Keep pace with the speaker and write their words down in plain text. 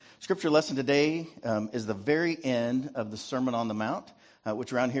Scripture lesson today is the very end of the Sermon on the Mount,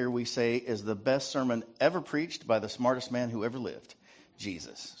 which around here we say is the best sermon ever preached by the smartest man who ever lived,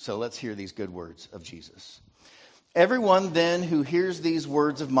 Jesus. So let's hear these good words of Jesus. Everyone then who hears these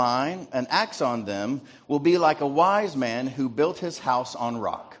words of mine and acts on them will be like a wise man who built his house on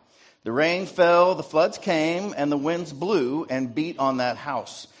rock. The rain fell, the floods came, and the winds blew and beat on that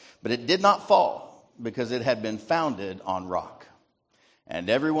house. But it did not fall because it had been founded on rock. And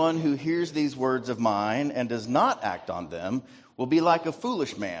everyone who hears these words of mine and does not act on them will be like a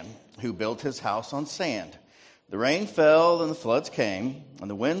foolish man who built his house on sand. The rain fell and the floods came, and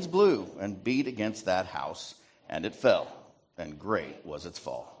the winds blew and beat against that house, and it fell, and great was its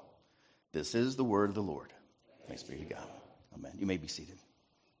fall. This is the word of the Lord. Thanks be to God. Amen. You may be seated.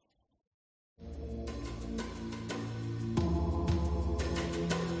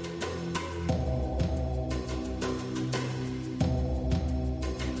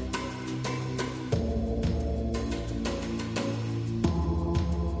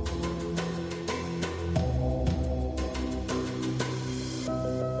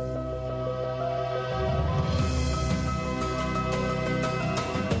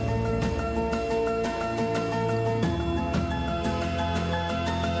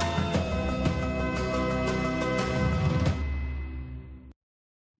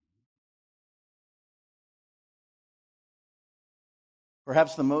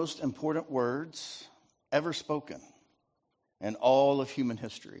 Perhaps the most important words ever spoken in all of human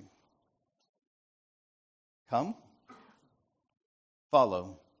history. Come,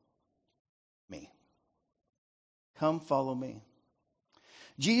 follow me. Come, follow me.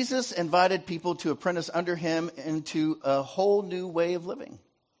 Jesus invited people to apprentice under him into a whole new way of living.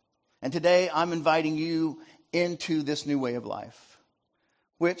 And today I'm inviting you into this new way of life,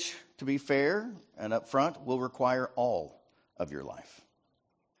 which, to be fair and upfront, will require all of your life.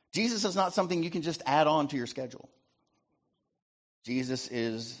 Jesus is not something you can just add on to your schedule. Jesus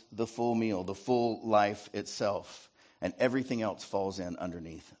is the full meal, the full life itself, and everything else falls in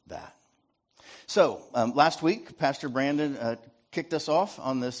underneath that. So, last week, Pastor Brandon kicked us off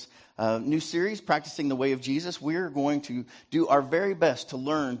on this new series, Practicing the Way of Jesus. We're going to do our very best to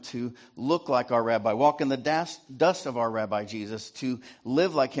learn to look like our rabbi, walk in the dust of our rabbi Jesus, to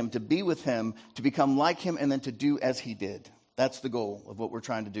live like him, to be with him, to become like him, and then to do as he did. That's the goal of what we're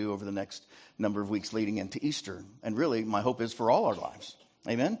trying to do over the next number of weeks leading into Easter. And really, my hope is for all our lives.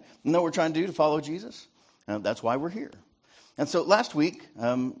 Amen? You know what we're trying to do to follow Jesus? That's why we're here. And so last week,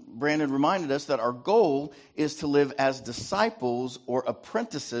 Brandon reminded us that our goal is to live as disciples or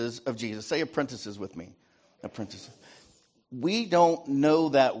apprentices of Jesus. Say apprentices with me. Apprentices. We don't know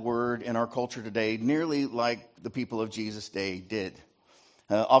that word in our culture today nearly like the people of Jesus' day did.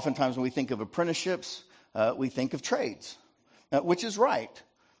 Oftentimes when we think of apprenticeships, we think of trades. Which is right,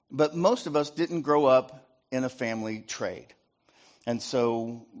 but most of us didn't grow up in a family trade. And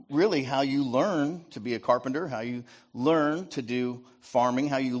so really how you learn to be a carpenter, how you learn to do farming,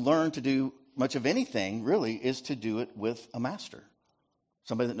 how you learn to do much of anything really is to do it with a master,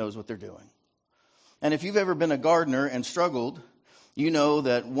 somebody that knows what they're doing. And if you've ever been a gardener and struggled, you know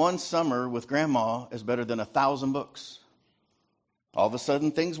that one summer with grandma is better than 1,000 books. All of a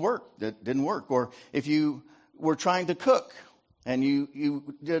sudden things work that didn't work. Or if you were trying to cook, and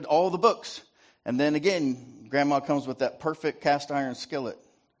you did all the books. And then again, grandma comes with that perfect cast iron skillet.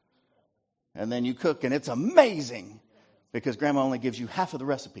 And then you cook, and it's amazing. Because grandma only gives you half of the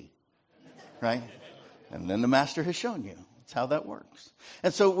recipe. Right? And then the master has shown you. That's how that works.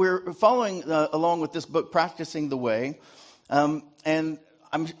 And so we're following along with this book, Practicing the Way. And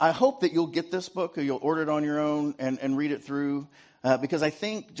I hope that you'll get this book, or you'll order it on your own and read it through. Because I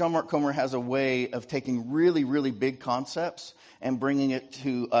think John Mark Comer has a way of taking really, really big concepts and bringing it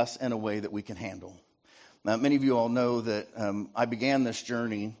to us in a way that we can handle. Many of you all know that I began this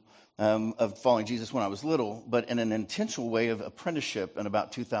journey of following Jesus when I was little, but in an intentional way of apprenticeship in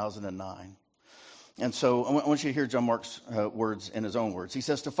about 2009. And so I want you to hear John Mark's words in his own words. He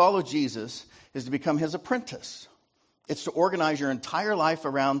says, to follow Jesus is to become his apprentice. It's to organize your entire life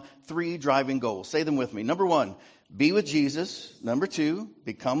around 3 driving goals. Say them with me. Number 1, be with Jesus. Number 2,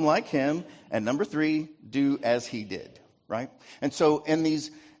 become like him. And number 3, do as he did, right? And so in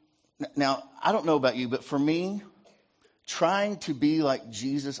these, now, I don't know about you, but for me, trying to be like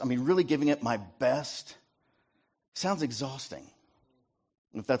Jesus, really giving it my best, sounds exhausting.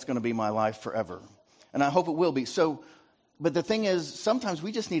 If that's going to be my life forever. And I hope it will be. So, but the thing is, sometimes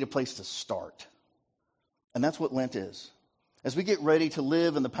we just need a place to start. And that's what Lent is. As we get ready to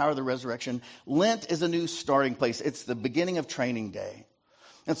live in the power of the resurrection, Lent is a new starting place. It's the beginning of training day.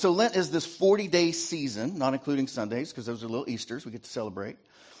 And so Lent is this 40-day season, not including Sundays, because those are little Easters we get to celebrate.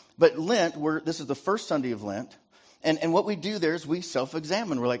 But Lent, this is the first Sunday of Lent. And what we do there is we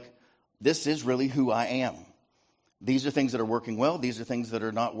self-examine. We're like, this is really who I am. These are things that are working well. These are things that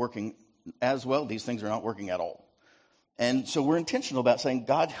are not working as well. These things are not working at all. And so we're intentional about saying,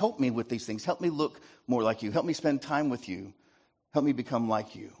 God, help me with these things. Help me look more like you. Help me spend time with you. Help me become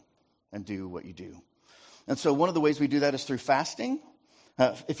like you and do what you do. And so one of the ways we do that is through fasting.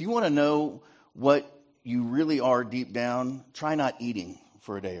 If you want to know what you really are deep down, try not eating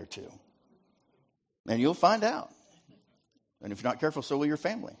for a day or two. And you'll find out. And if you're not careful, so will your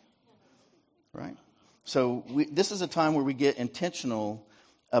family. Right? So this is a time where we get intentional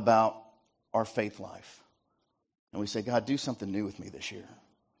about our faith life. And we say, God, do something new with me this year.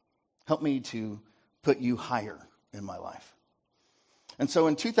 Help me to put you higher in my life. And so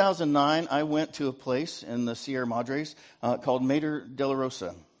in 2009, I went to a place in the Sierra Madres called Mater de la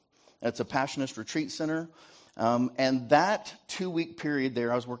Rosa. It's a Passionist retreat center. And that 2-week period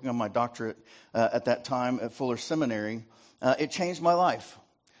there, I was working on my doctorate at that time at Fuller Seminary. It changed my life.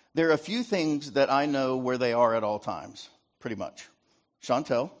 There are a few things that I know where they are at all times, pretty much.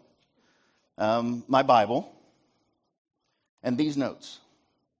 Chantel, my Bible, and these notes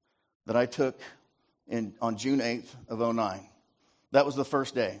that I took on June 8th of 2009. That was the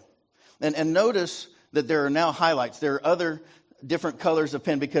first day. And notice that there are now highlights. There are other different colors of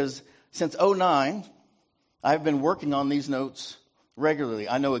pen because since 2009, I've been working on these notes regularly.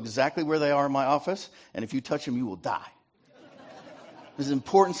 I know exactly where they are in my office, and if you touch them, you will die. This is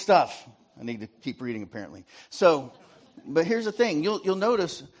important stuff. I need to keep reading, apparently. So, but here's the thing. You'll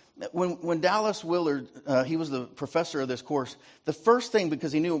notice that when Dallas Willard, he was the professor of this course, the first thing,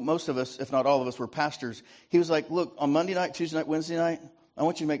 because he knew most of us, if not all of us, were pastors, he was like, look, on Monday night, Tuesday night, Wednesday night, I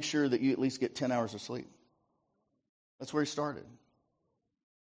want you to make sure that you at least get 10 hours of sleep. That's where he started.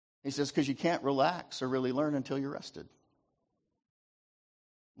 He says, because you can't relax or really learn until you're rested.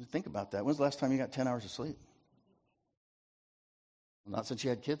 Think about that. When's the last time you got 10 hours of sleep? Well, not since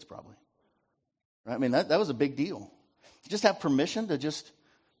you had kids, probably. Right? I mean, that was a big deal. You just have permission to just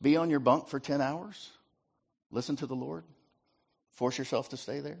be on your bunk for 10 hours, listen to the Lord, force yourself to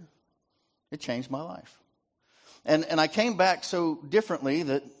stay there. It changed my life. And I came back so differently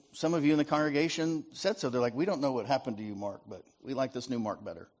that some of you in the congregation said so. They're like, we don't know what happened to you, Mark, but we like this new Mark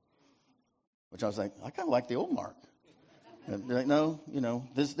better. Which I was like, I kind of like the old Mark. And they're like, no,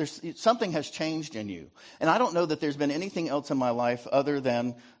 there's something has changed in you. And I don't know that there's been anything else in my life other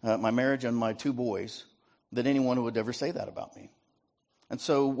than my marriage and my 2 boys that anyone would ever say that about me. And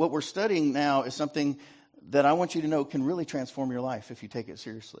so what we're studying now is something that I want you to know can really transform your life if you take it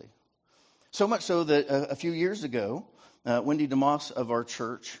seriously. So much so that a few years ago, Wendy DeMoss of our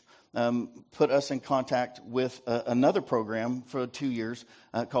church put us in contact with another program for 2 years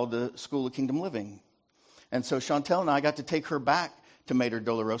called the School of Kingdom Living. And so Chantel and I got to take her back to Mater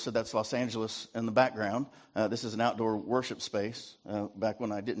de la Rosa. That's Los Angeles in the background. This is an outdoor worship space back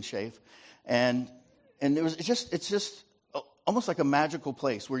when I didn't shave. And it's just almost like a magical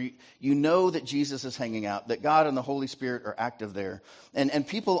place where you know that Jesus is hanging out, that God and the Holy Spirit are active there. And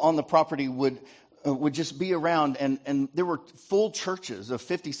people on the property would just be around, and there were full churches of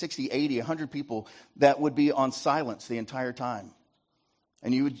 50, 60, 80, 100 people that would be on silence the entire time.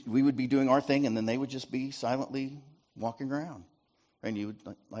 And we would be doing our thing, and then they would just be silently walking around. And you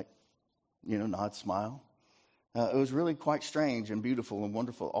would nod, smile. It was really quite strange and beautiful and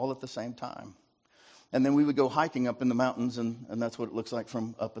wonderful all at the same time. And then we would go hiking up in the mountains, and that's what it looks like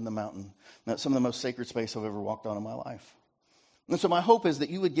from up in the mountain. That's some of the most sacred space I've ever walked on in my life. And so my hope is that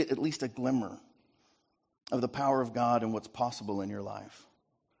you would get at least a glimmer of the power of God and what's possible in your life.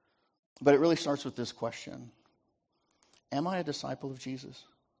 But it really starts with this question. Am I a disciple of Jesus?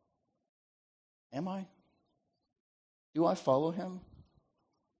 Am I? Do I follow him?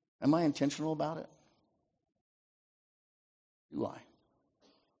 Am I intentional about it? Do I?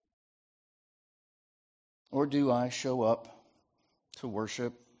 Or do I show up to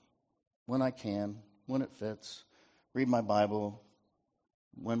worship when I can, when it fits, read my Bible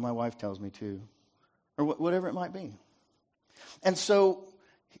when my wife tells me to, or whatever it might be? And so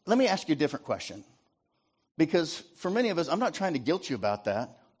let me ask you a different question. Because for many of us, I'm not trying to guilt you about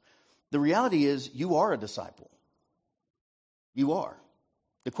that. The reality is you are a disciple. You are.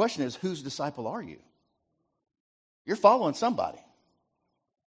 The question is, whose disciple are you? You're following somebody.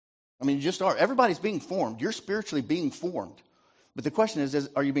 I mean, you just are. Everybody's being formed. You're spiritually being formed. But the question is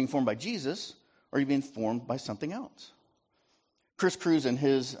are you being formed by Jesus, or are you being formed by something else? Chris Cruz, in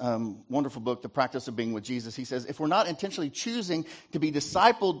his wonderful book, The Practice of Being with Jesus, he says, if we're not intentionally choosing to be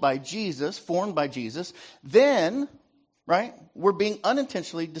discipled by Jesus, formed by Jesus, then, right, we're being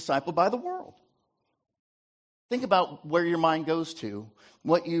unintentionally discipled by the world. Think about where your mind goes to,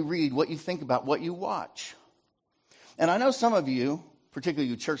 what you read, what you think about, what you watch. And I know some of you, particularly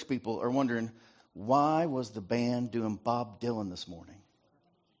you church people, are wondering, why was the band doing Bob Dylan this morning?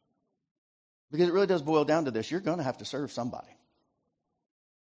 Because it really does boil down to this. You're going to have to serve somebody.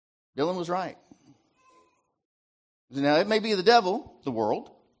 Dylan was right. Now, it may be the devil, the world,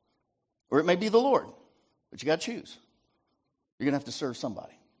 or it may be the Lord, but you got to choose. You're going to have to serve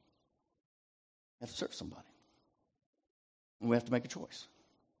somebody. You have to serve somebody. And we have to make a choice.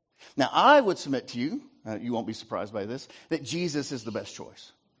 Now, I would submit to you, you won't be surprised by this, that Jesus is the best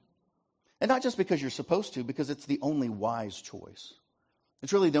choice. And not just because you're supposed to, because it's the only wise choice.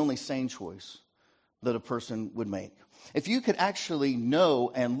 It's really the only sane choice that a person would make. If you could actually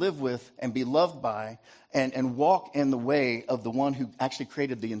know and live with and be loved by and walk in the way of the one who actually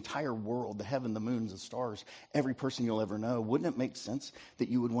created the entire world, the heaven, the moons, the stars, every person you'll ever know, wouldn't it make sense that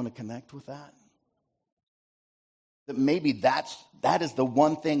you would want to connect with that? That maybe that is the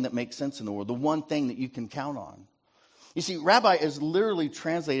one thing that makes sense in the world, the one thing that you can count on. You see, rabbi is literally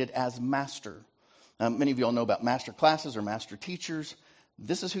translated as master. Many of you all know about master classes or master teachers.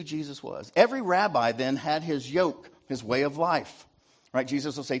 This is who Jesus was. Every rabbi then had his yoke, his way of life. Right?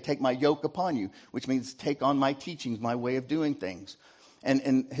 Jesus will say, take my yoke upon you, which means take on my teachings, my way of doing things.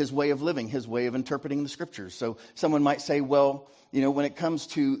 And his way of living, his way of interpreting the scriptures. So someone might say, well, when it comes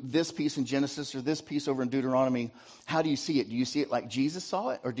to this piece in Genesis or this piece over in Deuteronomy, how do you see it? Do you see it like Jesus saw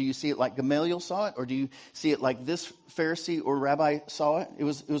it? Or do you see it like Gamaliel saw it? Or do you see it like this Pharisee or rabbi saw it? It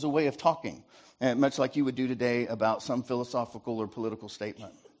was a way of talking, much like you would do today about some philosophical or political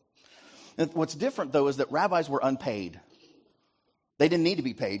statement. And what's different, though, is that rabbis were unpaid. They didn't need to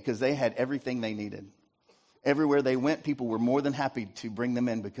be paid because they had everything they needed. Everywhere they went, people were more than happy to bring them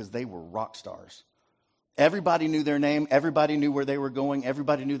in because they were rock stars. Everybody knew their name. Everybody knew where they were going.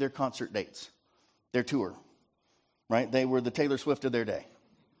 Everybody knew their concert dates, their tour, right? They were the Taylor Swift of their day.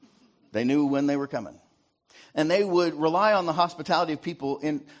 They knew when they were coming. And they would rely on the hospitality of people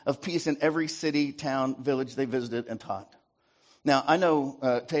of peace in every city, town, village they visited and taught. Now, I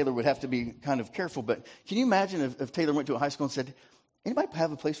know Taylor would have to be kind of careful, but can you imagine if Taylor went to a high school and said, anybody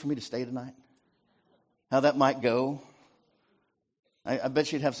have a place for me to stay tonight? How that might go. I bet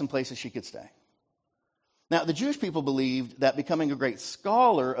she'd have some places she could stay. Now, the Jewish people believed that becoming a great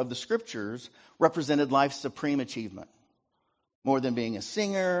scholar of the scriptures represented life's supreme achievement. More than being a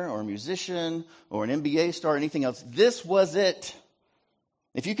singer or a musician or an NBA star or anything else. This was it.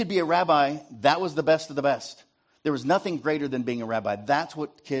 If you could be a rabbi, that was the best of the best. There was nothing greater than being a rabbi. That's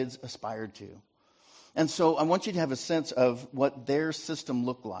what kids aspired to. And so I want you to have a sense of what their system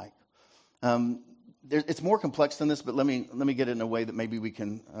looked like. It's more complex than this, but let me get it in a way that maybe we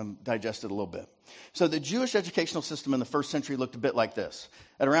can digest it a little bit. So the Jewish educational system in the first century looked a bit like this.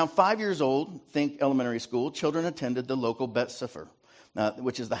 At around 5 years old, think elementary school, children attended the local Bet Sefer,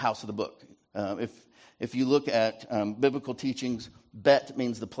 which is the house of the book. If you look at biblical teachings, Bet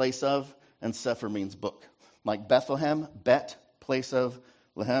means the place of, and Sefer means book. Like Bethlehem, Bet, place of,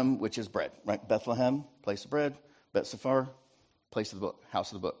 Lehem, which is bread, right? Bethlehem, place of bread, Bet Sefer, place of the book,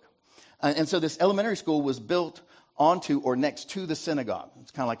 house of the book. And so this elementary school was built onto or next to the synagogue. It's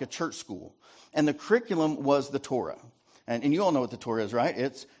kind of like a church school. And the curriculum was the Torah. And you all know what the Torah is, right?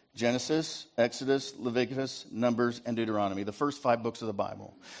 It's Genesis, Exodus, Leviticus, Numbers, and Deuteronomy, the first 5 books of the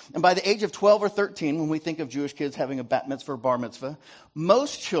Bible. And by the age of 12 or 13, when we think of Jewish kids having a bat mitzvah or bar mitzvah,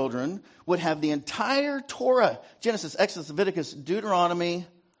 most children would have the entire Torah, Genesis, Exodus, Leviticus, Deuteronomy,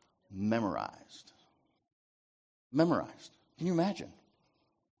 memorized. Memorized. Can you imagine?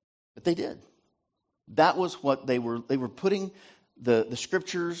 But they did. That was what they were putting the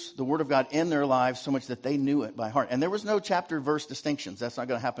scriptures, the word of God in their lives so much that they knew it by heart. And there was no chapter verse distinctions. That's not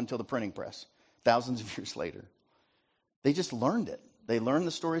going to happen until the printing press, thousands of years later. They just learned it. They learned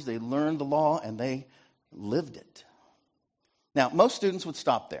the stories, they learned the law, and they lived it. Now, most students would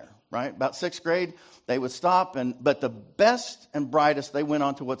stop there, right? About 6th grade, they would stop, but the best and brightest, they went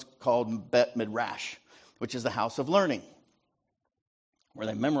on to what's called Bet Midrash, which is the house of learning, where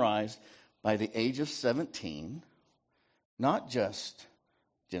they memorized by the age of 17, not just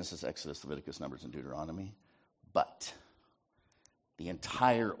Genesis, Exodus, Leviticus, Numbers, and Deuteronomy, but the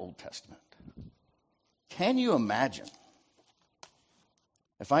entire Old Testament. Can you imagine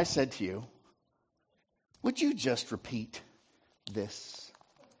if I said to you, would you just repeat this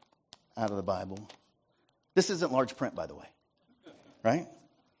out of the Bible? This isn't large print, by the way, right?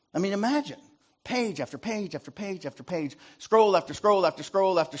 I mean, imagine. Page after page after page after page, scroll after scroll after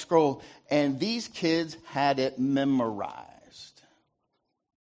scroll after scroll, and these kids had it memorized.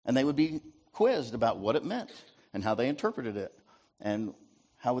 And they would be quizzed about what it meant and how they interpreted it and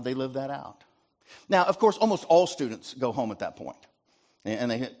how would they live that out. Now, of course, almost all students go home at that point.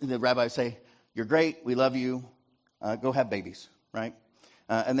 And the rabbis say, you're great, we love you, go have babies, right?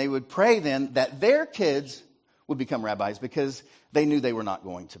 And they would pray then that their kids would become rabbis because they knew they were not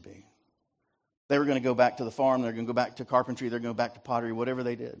going to be. They were going to go back to the farm, they're going to go back to carpentry, they're going to go back to pottery, whatever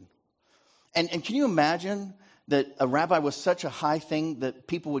they did. And can you imagine that a rabbi was such a high thing that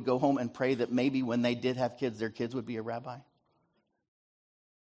people would go home and pray that maybe when they did have kids, their kids would be a rabbi?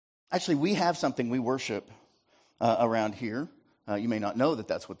 Actually, we have something we worship around here. You may not know that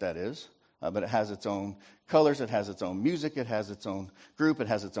that's what that is, but it has its own colors, it has its own music, it has its own group, it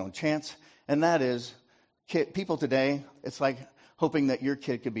has its own chants. And that is, people today, it's like hoping that your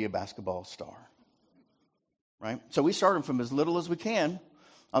kid could be a basketball star, right? So we start them from as little as we can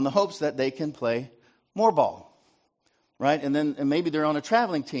on the hopes that they can play more ball, right? And maybe they're on a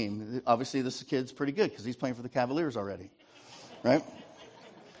traveling team. Obviously, this kid's pretty good because he's playing for the Cavaliers already, right?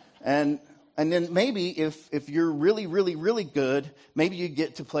 And then maybe if you're really, really, really good, maybe you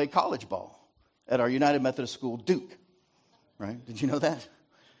get to play college ball at our United Methodist School, Duke, right? Did you know that?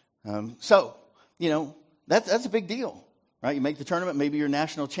 So, that's a big deal, right? You make the tournament, maybe you're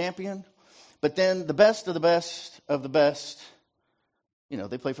national champion, but then the best of the best of the best,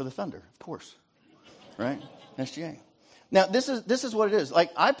 they play for the Thunder, of course, right? SGA. Now, this is what it is.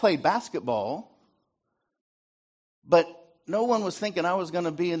 Like, I played basketball, but no one was thinking I was going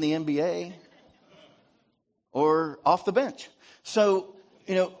to be in the NBA or off the bench. So,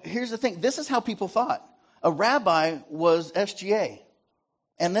 here's the thing. This is how people thought. A rabbi was SGA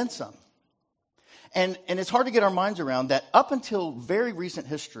and then some. And it's hard to get our minds around that up until very recent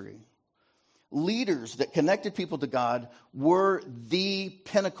history, leaders that connected people to God were the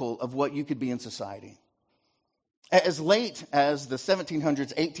pinnacle of what you could be in society. As late as the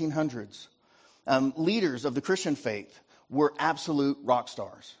 1700s, 1800s, leaders of the Christian faith were absolute rock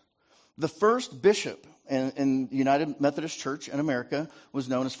stars. The first bishop in the United Methodist Church in America was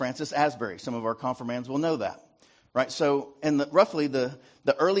known as Francis Asbury. Some of our confirmands will know that, right? So in roughly the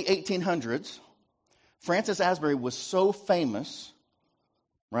early 1800s, Francis Asbury was so famous,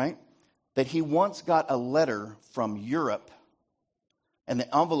 right, that he once got a letter from Europe, and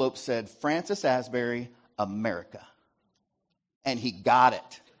the envelope said, Francis Asbury, America. And he got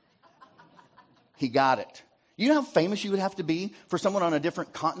it. He got it. You know how famous you would have to be for someone on a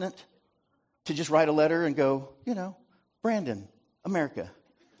different continent to just write a letter and go, Brandon, America.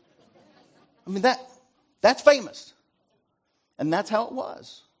 I mean, that's famous. And that's how it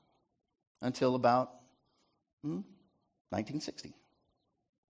was until about 1960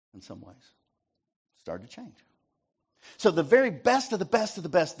 in some ways. Started to change. So the very best of the best of the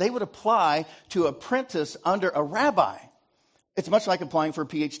best, they would apply to apprentice under a rabbi. It's much like applying for a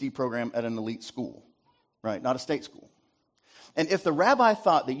PhD program at an elite school, right? Not a state school. And if the rabbi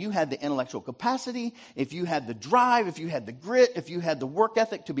thought that you had the intellectual capacity, if you had the drive, if you had the grit, if you had the work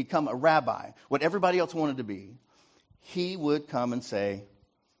ethic to become a rabbi, what everybody else wanted to be, he would come and say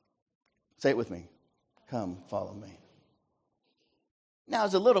it with me, come follow me. Now,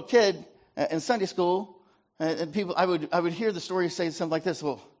 as a little kid in Sunday school, and people, I would hear the story say something like this,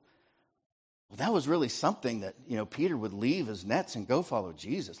 well, that was really something that, Peter would leave his nets and go follow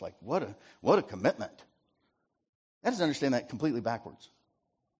Jesus. Like, what a commitment. I just understand that completely backwards.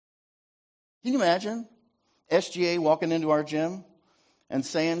 Can you imagine SGA walking into our gym and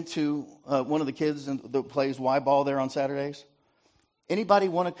saying to one of the kids that plays Y-ball there on Saturdays, anybody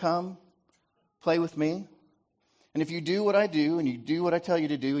want to come play with me? And if you do what I do and you do what I tell you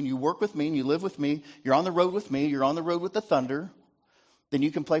to do and you work with me and you live with me, you're on the road with me, you're on the road with the Thunder, then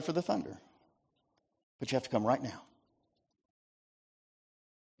you can play for the Thunder. But you have to come right now.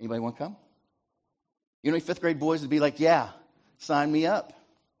 Anybody want to come? Any fifth grade boys would be like, yeah, sign me up.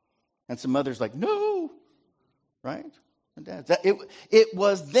 And some mothers like, no, right? And dads. It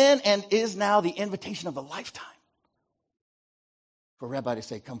was then and is now the invitation of a lifetime for a rabbi to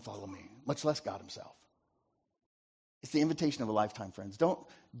say, come follow me, much less God himself. It's the invitation of a lifetime, friends. Don't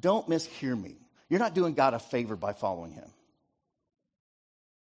mishear me. You're not doing God a favor by following him.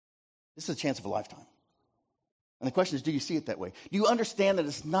 This is a chance of a lifetime. And the question is, do you see it that way? Do you understand that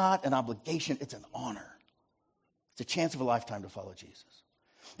it's not an obligation, it's an honor? It's a chance of a lifetime to follow Jesus.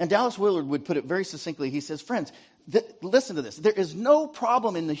 And Dallas Willard would put it very succinctly. He says, friends, listen to this. There is no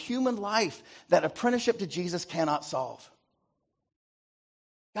problem in the human life that apprenticeship to Jesus cannot solve.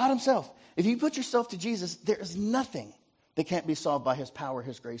 God himself. If you put yourself to Jesus, there is nothing that can't be solved by his power,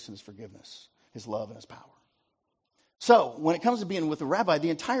 his grace, and his forgiveness, his love, and his power. So, when it comes to being with a rabbi, the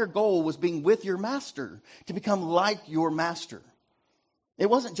entire goal was being with your master, to become like your master. It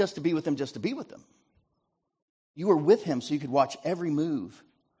wasn't just to be with him, just to be with him. You were with him so you could watch every move,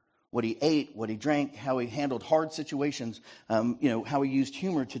 what he ate, what he drank, how he handled hard situations, how he used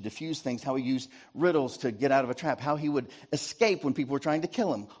humor to diffuse things, how he used riddles to get out of a trap, how he would escape when people were trying to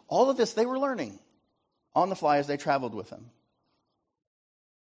kill him. All of this they were learning on the fly as they traveled with him.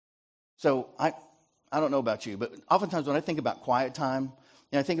 So I don't know about you, but oftentimes when I think about quiet time,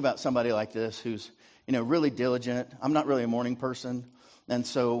 I think about somebody like this who's, really diligent. I'm not really a morning person. And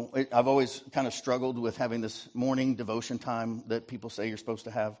so I've always kind of struggled with having this morning devotion time that people say you're supposed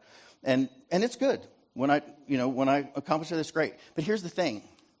to have. And it's good. When I accomplish it, it's great. But here's the thing.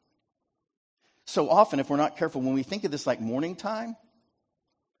 So often, if we're not careful, when we think of this like morning time,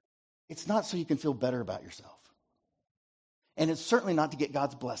 it's not so you can feel better about yourself. And it's certainly not to get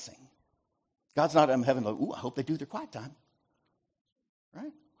God's blessing. God's not in heaven like, ooh, I hope they do their quiet time.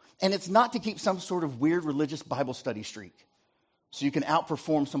 Right? And it's not to keep some sort of weird religious Bible study streak so you can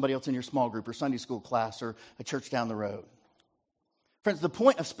outperform somebody else in your small group or Sunday school class or a church down the road. Friends, the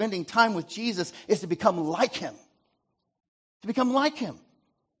point of spending time with Jesus is to become like him. To become like him.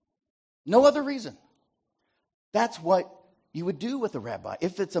 No other reason. That's what you would do with a rabbi.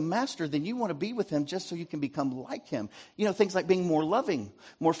 If it's a master, then you want to be with him just so you can become like him. Things like being more loving,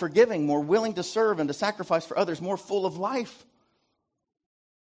 more forgiving, more willing to serve and to sacrifice for others, more full of life.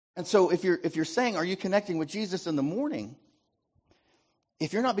 And so if you're saying, are you connecting with Jesus in the morning?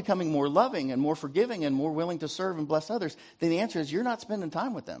 If you're not becoming more loving and more forgiving and more willing to serve and bless others, then the answer is you're not spending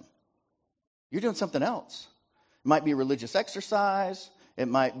time with them. You're doing something else. It might be a religious exercise. It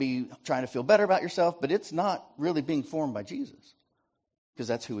might be trying to feel better about yourself, but it's not really being formed by Jesus because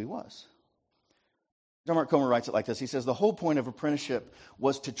that's who he was. John Mark Comer writes it like this. He says, the whole point of apprenticeship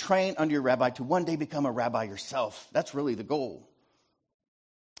was to train under your rabbi to one day become a rabbi yourself. That's really the goal.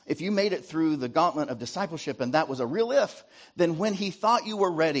 If you made it through the gauntlet of discipleship and that was a real if, then when he thought you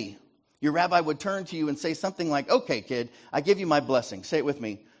were ready, your rabbi would turn to you and say something like, okay, kid, I give you my blessing. Say it with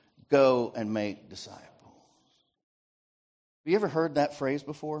me. Go and make disciples. Have you ever heard that phrase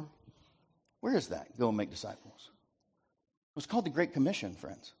before? Where is that? Go and make disciples. It was called the Great Commission,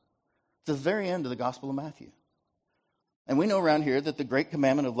 friends. It's the very end of the Gospel of Matthew. And we know around here that the great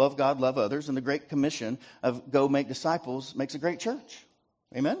commandment of love God, love others, and the Great Commission of go make disciples makes a great church.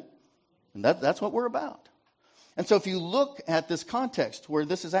 Amen? And that's what we're about. And so if you look at this context where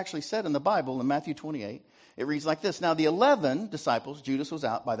this is actually said in the Bible in Matthew 28, it reads like this. Now the 11 disciples, Judas was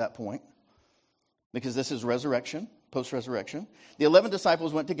out by that point because this is resurrection, post-resurrection. The 11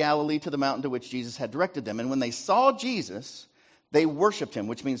 disciples went to Galilee to the mountain to which Jesus had directed them. And when they saw Jesus, they worshiped him,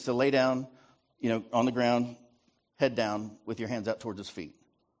 which means to lay down, on the ground, head down with your hands out towards his feet.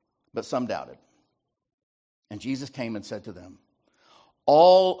 But some doubted. And Jesus came and said to them,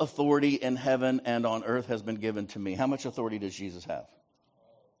 all authority in heaven and on earth has been given to me. How much authority does Jesus have?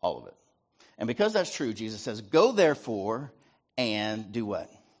 All of it. And because that's true, Jesus says, go therefore and do what?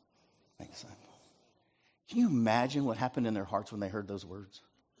 Make disciples. Can you imagine what happened in their hearts when they heard those words?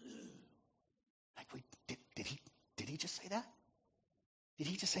 Like, wait, did he just say that? Did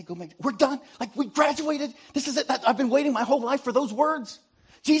he just say, go make, we're done? Like, we graduated. This is it. I've been waiting my whole life for those words.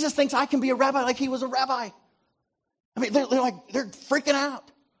 Jesus thinks I can be a rabbi like he was a rabbi. I mean, they're freaking out.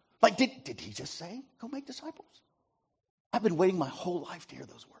 Like, did he just say, go make disciples? I've been waiting my whole life to hear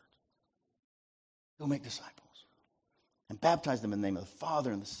those words. Go make disciples. And baptize them in the name of the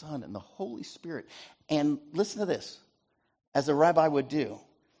Father and the Son and the Holy Spirit. And listen to this. As a rabbi would do,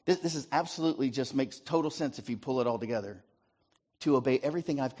 this is absolutely just makes total sense if you pull it all together. To obey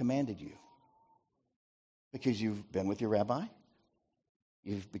everything I've commanded you. Because you've been with your rabbi.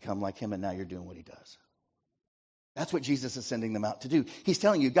 You've become like him and now you're doing what he does. That's what Jesus is sending them out to do. He's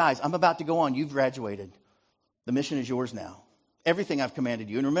telling you, guys, I'm about to go on. You've graduated. The mission is yours now. Everything I've commanded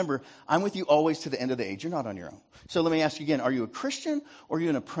you. And remember, I'm with you always to the end of the age. You're not on your own. So let me ask you again, are you a Christian or are you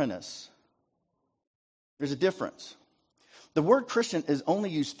an apprentice? There's a difference. The word Christian is only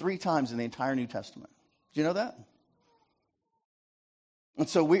used 3 times in the entire New Testament. Do you know that? And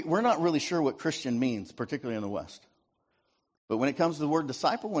so we're not really sure what Christian means, particularly in the West. But when it comes to the word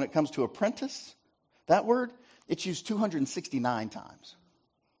disciple, when it comes to apprentice, that word, it's used 269 times.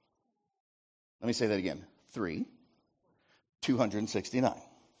 Let me say that again. 3, 269.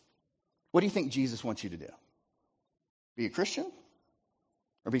 What do you think Jesus wants you to do? Be a Christian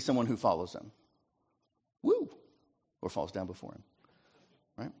or be someone who follows him? Woo! Or falls down before him.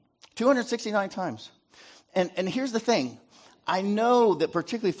 Right? 269 times. And here's the thing. I know that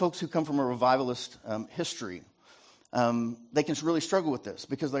particularly folks who come from a revivalist history, they can really struggle with this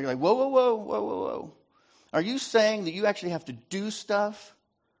because they're like, whoa. Are you saying that you actually have to do stuff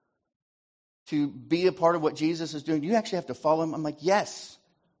to be a part of what Jesus is doing? Do you actually have to follow him? I'm like, yes.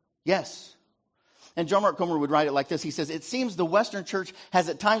 And John Mark Comer would write it like this. He says, it seems the Western church has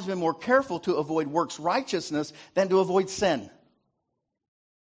at times been more careful to avoid works righteousness than to avoid sin.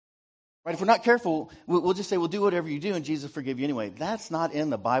 Right? If we're not careful, we'll just say, well, do whatever you do and Jesus will forgive you anyway. That's not in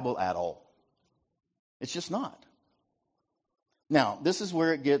the Bible at all. It's just not. Now, this is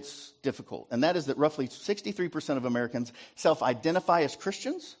where it gets difficult. And that is that roughly 63% of Americans self-identify as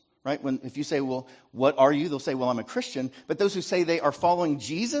Christians. Right? If you say, well, what are you? They'll say, well, I'm a Christian. But those who say they are following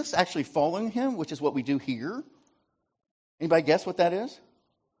Jesus, actually following him, which is what we do here. Anybody guess what that is?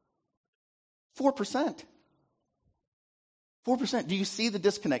 4%. 4%. Do you see the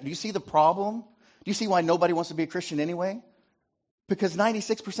disconnect? Do you see the problem? Do you see why nobody wants to be a Christian anyway? Because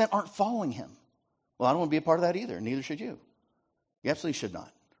 96% aren't following him. Well, I don't want to be a part of that either. Neither should you. You absolutely should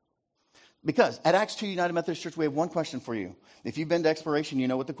not. Because at Acts 2 United Methodist Church, we have one question for you. If you've been to Exploration, you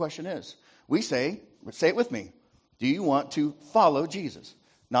know what the question is. We say it with me. Do you want to follow Jesus?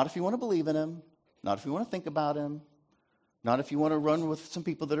 Not if you want to believe in him. Not if you want to think about him. Not if you want to run with some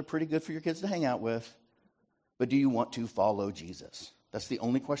people that are pretty good for your kids to hang out with. But do you want to follow Jesus? That's the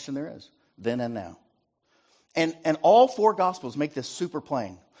only question there is, then and now. And all four Gospels make this super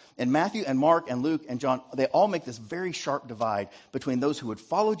plain. And Matthew and Mark and Luke and John, they all make this very sharp divide between those who would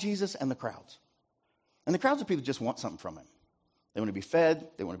follow Jesus and the crowds. And the crowds of people just want something from him. They want to be fed.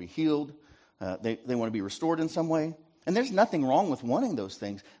 They want to be healed. They want to be restored in some way. And there's nothing wrong with wanting those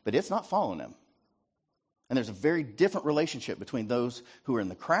things, but it's not following him. And there's a very different relationship between those who are in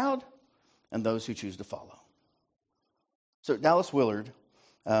the crowd and those who choose to follow. So Dallas Willard,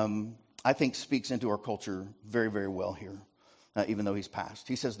 I think, speaks into our culture very, very well here. Even though he's passed.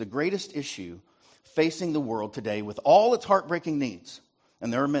 He says the greatest issue facing the world today with all its heartbreaking needs,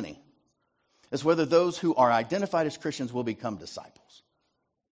 and there are many, is whether those who are identified as Christians will become disciples.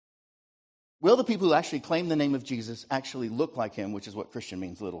 Will the people who actually claim the name of Jesus actually look like him, which is what Christian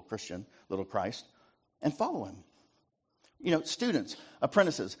means, little Christ, and follow him? You know, students,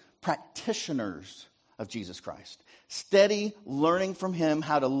 apprentices, practitioners of Jesus Christ. Steady learning from him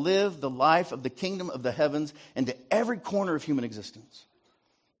how to live the life of the kingdom of the heavens into every corner of human existence.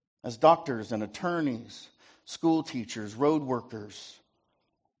 As doctors and attorneys, school teachers, road workers,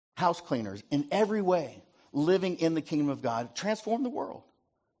 house cleaners, in every way, living in the kingdom of God, transform the world.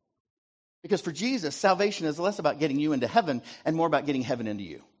 Because for Jesus, salvation is less about getting you into heaven and more about getting heaven into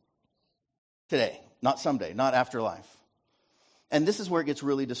you. Today, not someday, not afterlife. And this is where it gets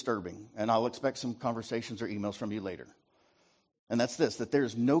really disturbing, and I'll expect some conversations or emails from you later. And that's this, that there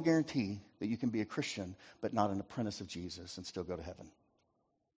is no guarantee that you can be a Christian but not an apprentice of Jesus and still go to heaven.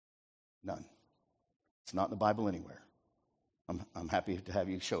 None. It's not in the Bible anywhere. I'm happy to have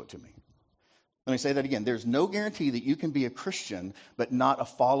you show it to me. Let me say that again. There's no guarantee that you can be a Christian but not a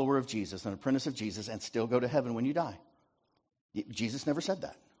follower of Jesus, an apprentice of Jesus, and still go to heaven when you die. Jesus never said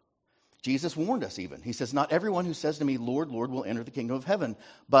that. Jesus warned us even. He says, not everyone who says to me, Lord, Lord, will enter the kingdom of heaven.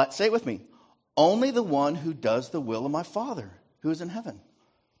 But, say it with me, only the one who does the will of my Father who is in heaven.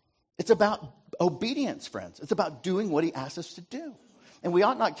 It's about obedience, friends. It's about doing what he asks us to do. And we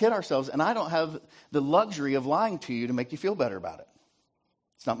ought not kid ourselves, and I don't have the luxury of lying to you to make you feel better about it.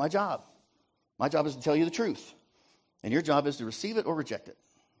 It's not my job. My job is to tell you the truth. And your job is to receive it or reject it,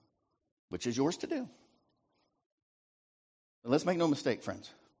 which is yours to do. But let's make no mistake,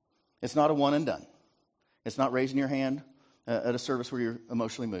 friends. It's not a one and done. It's not raising your hand at a service where you're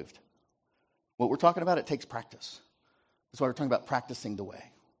emotionally moved. What we're talking about, it takes practice. That's why we're talking about practicing the way.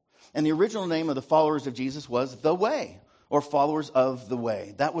 And the original name of the followers of Jesus was the Way, or followers of the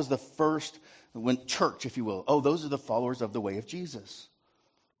Way. That was the first church, if you will. Oh, those are the followers of the way of Jesus.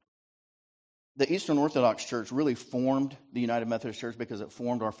 The Eastern Orthodox Church really formed the United Methodist Church because it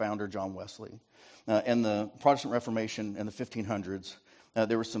formed our founder, John Wesley. In the Protestant Reformation in the 1500s,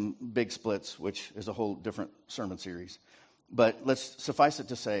 there were some big splits, which is a whole different sermon series. But let's suffice it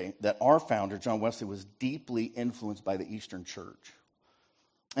to say that our founder, John Wesley, was deeply influenced by the Eastern Church.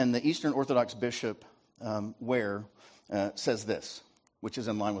 And the Eastern Orthodox Bishop Ware says this, which is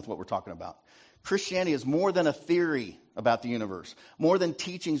in line with what we're talking about. Christianity is more than a theory about the universe, more than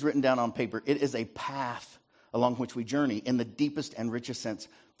teachings written down on paper. It is a path along which we journey in the deepest and richest sense,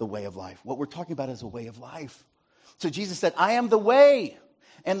 the way of life. What we're talking about is a way of life. So Jesus said, I am the way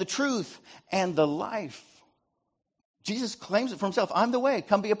and the truth and the life. Jesus claims it for himself. I'm the way.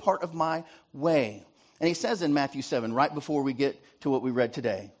 Come be a part of my way. And he says in Matthew 7, right before we get to what we read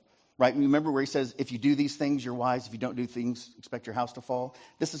today, right? Remember where he says, if you do these things, you're wise. If you don't do things, expect your house to fall.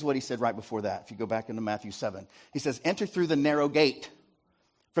 This is what he said right before that. If you go back into Matthew 7, he says, enter through the narrow gate,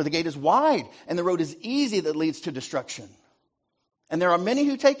 for the gate is wide and the road is easy that leads to destruction. And there are many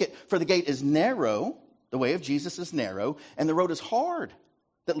who take it, for the gate is narrow. The way of Jesus is narrow, and the road is hard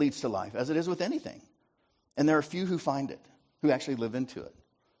that leads to life, as it is with anything. And there are few who find it, who actually live into it.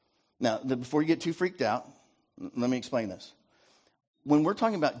 Now, before you get too freaked out, let me explain this. When we're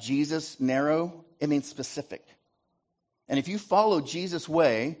talking about Jesus narrow, it means specific. And if you follow Jesus'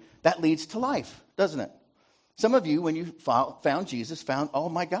 way, that leads to life, doesn't it? Some of you, when you found Jesus, found, oh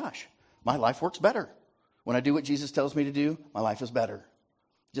my gosh, my life works better. When I do what Jesus tells me to do, my life is better.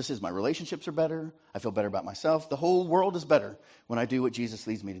 Just as my relationships are better, I feel better about myself. The whole world is better when I do what Jesus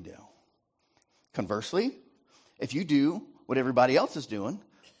leads me to do. Conversely, if you do what everybody else is doing,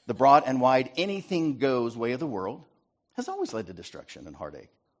 the broad and wide anything goes way of the world has always led to destruction and heartache.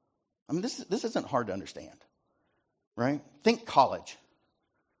 I mean, this isn't hard to understand, right? Think college,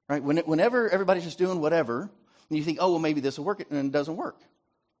 right? Whenever everybody's just doing whatever, and you think, oh, well, maybe this will work, and it doesn't work.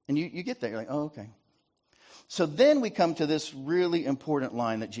 And you get there, you're like, oh, okay. So then we come to this really important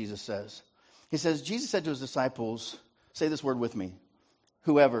line that Jesus says. He says, Jesus said to his disciples, say this word with me,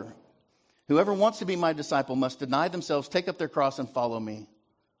 whoever wants to be my disciple must deny themselves, take up their cross, and follow me.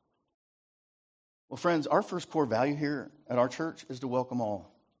 Well, friends, our first core value here at our church is to welcome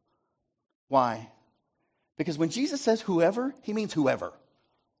all. Why? Because when Jesus says whoever, he means whoever.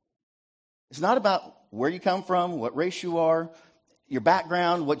 It's not about where you come from, what race you are, your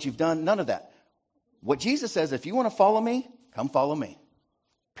background, what you've done, none of that. What Jesus says, if you want to follow me, come follow me.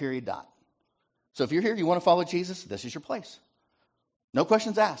 Period, dot. So if you're here, you want to follow Jesus, this is your place. No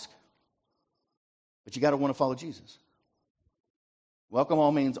questions asked. But you got to want to follow Jesus. Welcome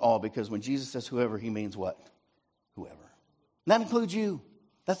all means all, because when Jesus says whoever, he means what? Whoever. And that includes you.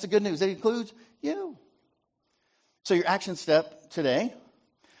 That's the good news. That includes you. So your action step today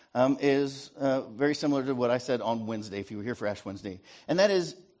is very similar to what I said on Wednesday, if you were here for Ash Wednesday. And that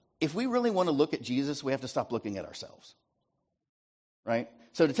is, if we really want to look at Jesus, we have to stop looking at ourselves. Right?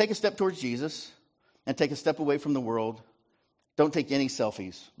 So to take a step towards Jesus and take a step away from the world, don't take any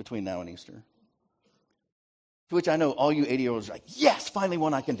selfies between now and Easter. To which I know all you 80-year-olds are like, yes, finally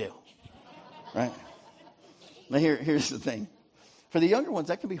one I can do. Right? Now here's the thing. For the younger ones,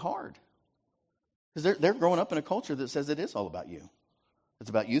 that can be hard. Because they're growing up in a culture that says it is all about you. It's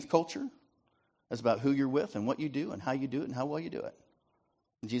about youth culture. It's about who you're with and what you do and how you do it and how well you do it.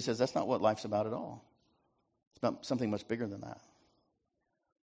 And Jesus says that's not what life's about at all. It's about something much bigger than that.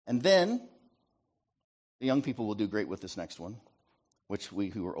 And then the young people will do great with this next one, which we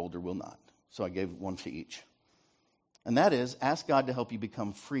who are older will not. So I gave one to each. And that is, ask God to help you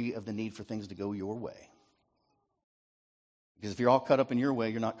become free of the need for things to go your way. Because if you're all caught up in your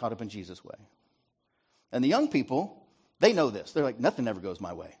way, you're not caught up in Jesus' way. And the young people, they know this. They're like, nothing ever goes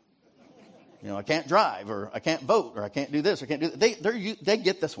my way. You know, I can't drive, or I can't vote, or I can't do this, or I can't do that. They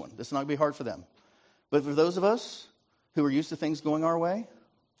get this one. This is not going to be hard for them. But for those of us who are used to things going our way,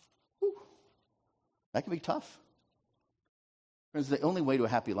 that can be tough. Friends, the only way to a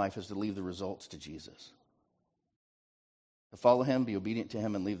happy life is to leave the results to Jesus. To follow him, be obedient to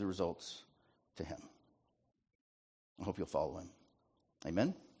him, and leave the results to him. I hope you'll follow him.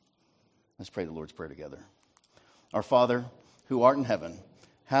 Amen? Let's pray the Lord's Prayer together. Our Father, who art in heaven,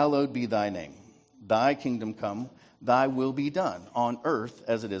 hallowed be thy name. Thy kingdom come, thy will be done, on earth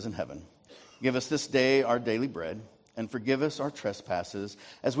as it is in heaven. Give us this day our daily bread, and forgive us our trespasses,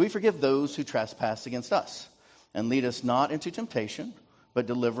 as we forgive those who trespass against us. And lead us not into temptation, but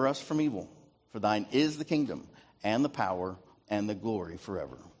deliver us from evil. For thine is the kingdom, and the power, and the glory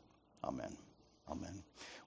forever. Amen. Amen.